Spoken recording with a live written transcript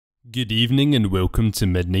Good evening and welcome to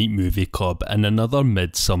Midnight Movie Club and another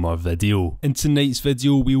Midsommar video. In tonight's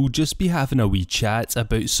video we will just be having a wee chat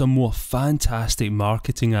about some more fantastic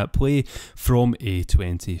marketing at play from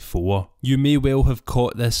A24. You may well have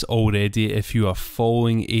caught this already if you are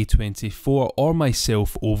following A24 or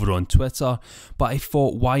myself over on Twitter, but I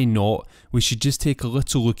thought why not, we should just take a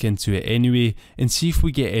little look into it anyway and see if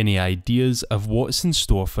we get any ideas of what's in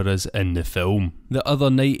store for us in the film. The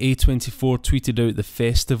other night A24 tweeted out the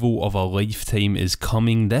festival of a lifetime is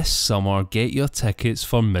coming this summer, get your tickets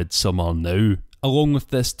for Midsommar now. Along with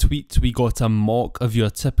this tweet we got a mock of your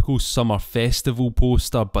typical summer festival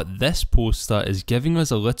poster, but this poster is giving us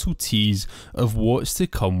a little tease of what's to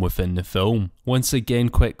come within the film. Once again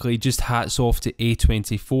quickly, just hats off to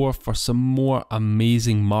A24 for some more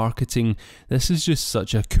amazing marketing. This is just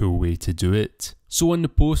such a cool way to do it. So on the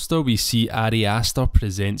poster we see Ari Aster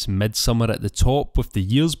presents Midsommar at the top with the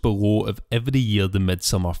years below of every year the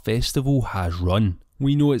Midsommar Festival has run.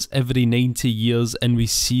 We know it's every 90 years and we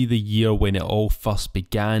see the year when it all first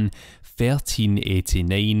began,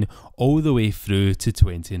 1389, all the way through to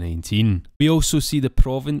 2019. We also see the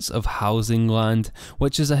province of Hälsingland,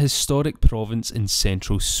 which is a historic province in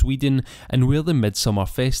central Sweden and where the Midsommar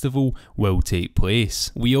Festival will take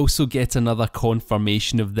place. We also get another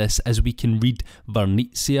confirmation of this as we can read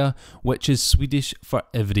Vernitsia, which is Swedish for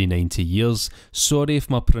every 90 years. Sorry if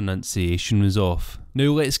my pronunciation was off.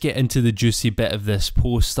 Now let's get into the juicy bit of this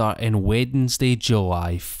poster. In Wednesday,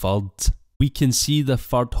 July 3rd. We can see the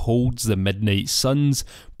third holds the midnight suns,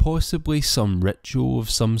 possibly some ritual of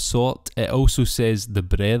some sort. It also says the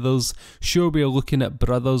brothers. Sure, we are looking at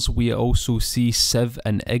brothers. We also see Siv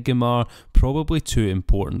and Igamar, probably two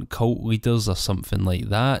important cult leaders or something like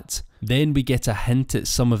that. Then we get a hint at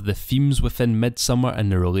some of the themes within Midsommar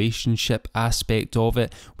and the relationship aspect of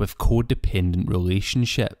it with codependent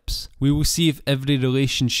relationships. We will see if every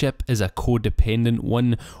relationship is a codependent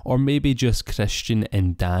one or maybe just Christian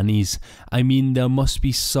and Danny's. I mean, there must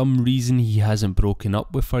be some reason he hasn't broken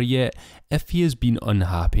up with her yet if he has been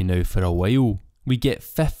unhappy now for a while. We get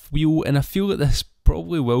Fifth Wheel and I feel that this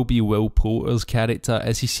probably will be Will Poulter's character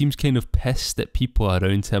as he seems kind of pissed that people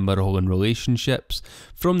around him are all in relationships.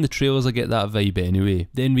 From the trailers I get that vibe anyway.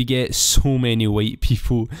 Then we get so many white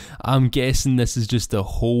people. I'm guessing this is just a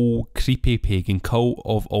whole creepy pagan cult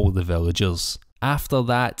of all the villagers. After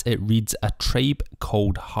that it reads a tribe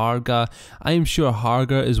called Harga. I am sure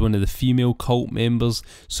Harga is one of the female cult members,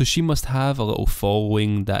 so she must have a little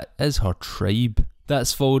following that is her tribe.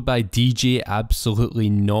 That's followed by DJ Absolutely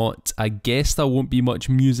Not. I guess there won't be much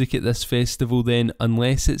music at this festival then,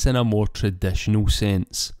 unless it's in a more traditional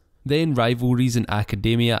sense. Then rivalries in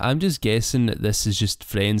academia. I'm just guessing that this is just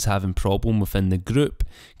friends having problem within the group.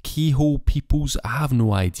 Keyhole peoples, I have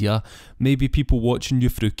no idea. Maybe people watching you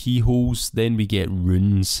through keyholes. Then we get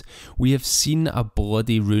runes. We have seen a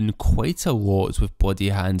bloody rune quite a lot with bloody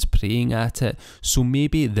hands praying at it, so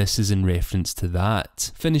maybe this is in reference to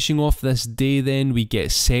that. Finishing off this day then we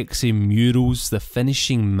get sexy murals, the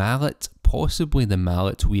finishing mallet, possibly the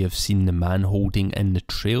mallet we have seen the man holding in the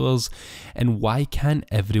trailers. And why can't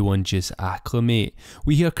everyone just acclimate?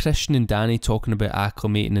 We hear Christian and Danny talking about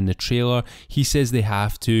acclimating in the trailer. He says they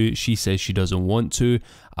have to, she says she doesn't want to.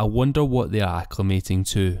 I wonder what they're acclimating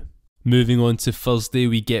to. Moving on to Thursday,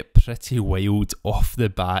 we get pretty wild off the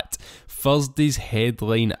bat. Thursday's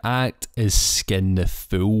headline act is Skin the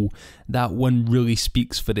Fool. That one really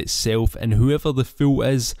speaks for itself, and whoever the fool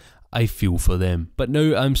is, I feel for them. But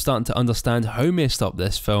now I'm starting to understand how messed up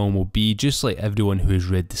this film will be, just like everyone who has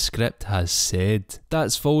read the script has said.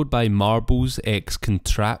 That's followed by Marbles X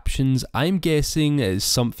Contraptions. I'm guessing it's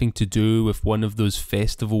something to do with one of those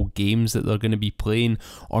festival games that they're going to be playing,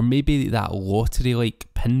 or maybe that lottery-like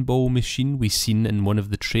pinball machine we've seen in one of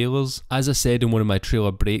the trailers. As I said in one of my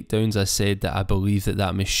trailer breakdowns, I said that I believe that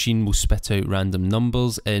that machine will spit out random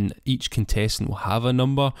numbers and each contestant will have a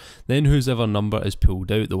number. Then whoever number is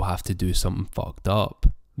pulled out, they'll have to do something fucked up.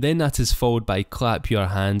 Then that is followed by clap your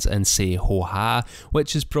hands and say ho ha,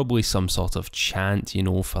 which is probably some sort of chant, you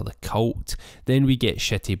know, for the cult. Then we get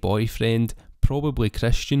shitty boyfriend, probably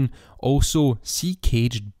Christian. Also, see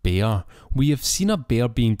caged bear. We have seen a bear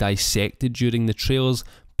being dissected during the trailers,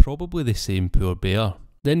 probably the same poor bear.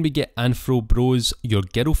 Then we get Anthro Bros, your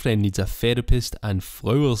girlfriend needs a therapist, and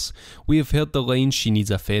flowers. We have heard the line she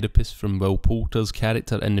needs a therapist from Will Poulter's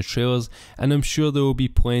character in the trailers, and I'm sure there will be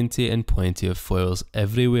plenty and plenty of flowers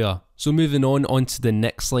everywhere. So moving on to the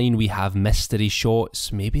next line, we have mystery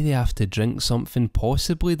shots. Maybe they have to drink something,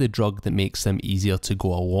 possibly the drug that makes them easier to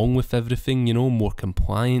go along with everything, you know, more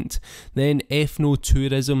compliant. Then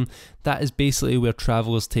ethnotourism, that is basically where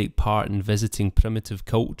travellers take part in visiting primitive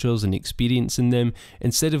cultures and experiencing them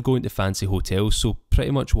instead of going to fancy hotels, so pretty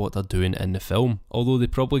much what they're doing in the film, although they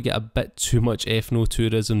probably get a bit too much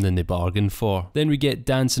ethnotourism than they bargained for. Then we get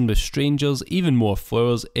dancing with strangers, even more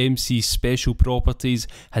flowers, MC special properties.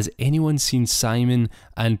 Has anyone seen Simon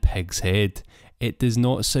and Pig's Head? It does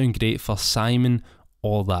not sound great for Simon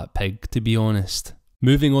or that pig, to be honest.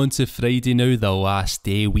 Moving on to Friday now, the last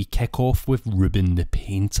day, we kick off with Reuben the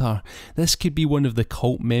Painter. This could be one of the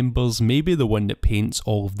cult members, maybe the one that paints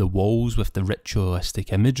all of the walls with the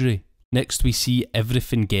ritualistic imagery. Next we see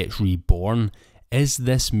Everything Gets Reborn. Is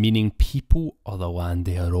this meaning people or the land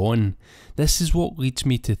they are on? This is what leads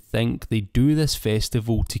me to think they do this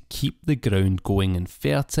festival to keep the ground going and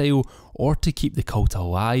fertile, or to keep the cult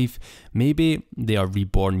alive. Maybe they are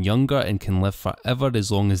reborn younger and can live forever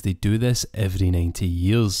as long as they do this every 90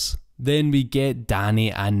 years. Then we get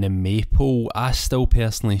Danny and the Maple. I still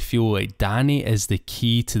personally feel like Danny is the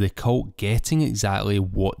key to the cult getting exactly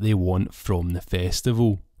what they want from the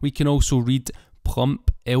festival. We can also read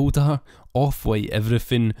Plump Elder, Off-White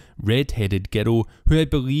Everything, Red-Headed Girl, who I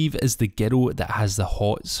believe is the girl that has the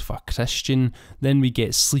hots for Christian. Then we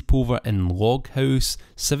get Sleepover in Log House,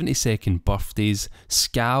 72nd Birthdays,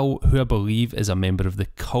 Scal, who I believe is a member of the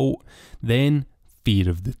cult. Then Fear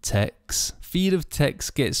of the Ticks. Fear of Ticks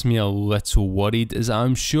gets me a little worried, as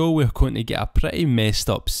I'm sure we're going to get a pretty messed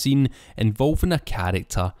up scene involving a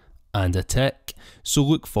character and a tick, so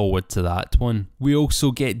look forward to that one. We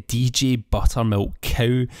also get DJ Buttermilk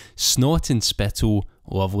Cow, Snot and Spittle,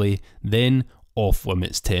 lovely, then Off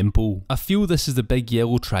Limits Temple. I feel this is the big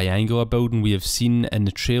yellow triangular building we have seen in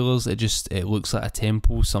the trailers. It looks like a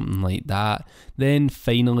temple, something like that. Then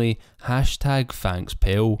finally, hashtag thanks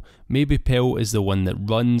Pell. Maybe Pell is the one that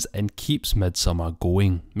runs and keeps Midsommar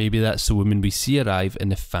going. Maybe that's the woman we see arrive in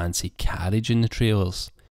the fancy carriage in the trailers.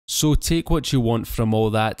 So take what you want from all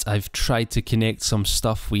that. I've tried to connect some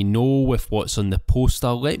stuff we know with what's on the poster.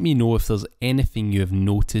 Let me know if there's anything you have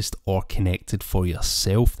noticed or connected for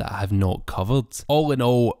yourself that I have not covered. All in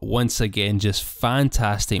all, once again, just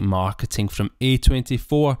fantastic marketing from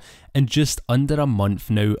A24, and just under a month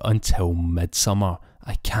now until Midsommar.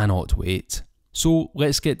 I cannot wait. So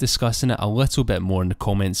let's get discussing it a little bit more in the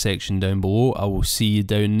comment section down below. I will see you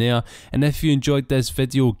down there, and if you enjoyed this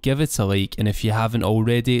video, give it a like, and if you haven't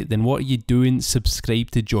already, then what are you doing? Subscribe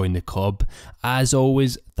to join the club. As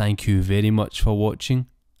always, thank you very much for watching,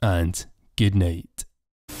 and good night.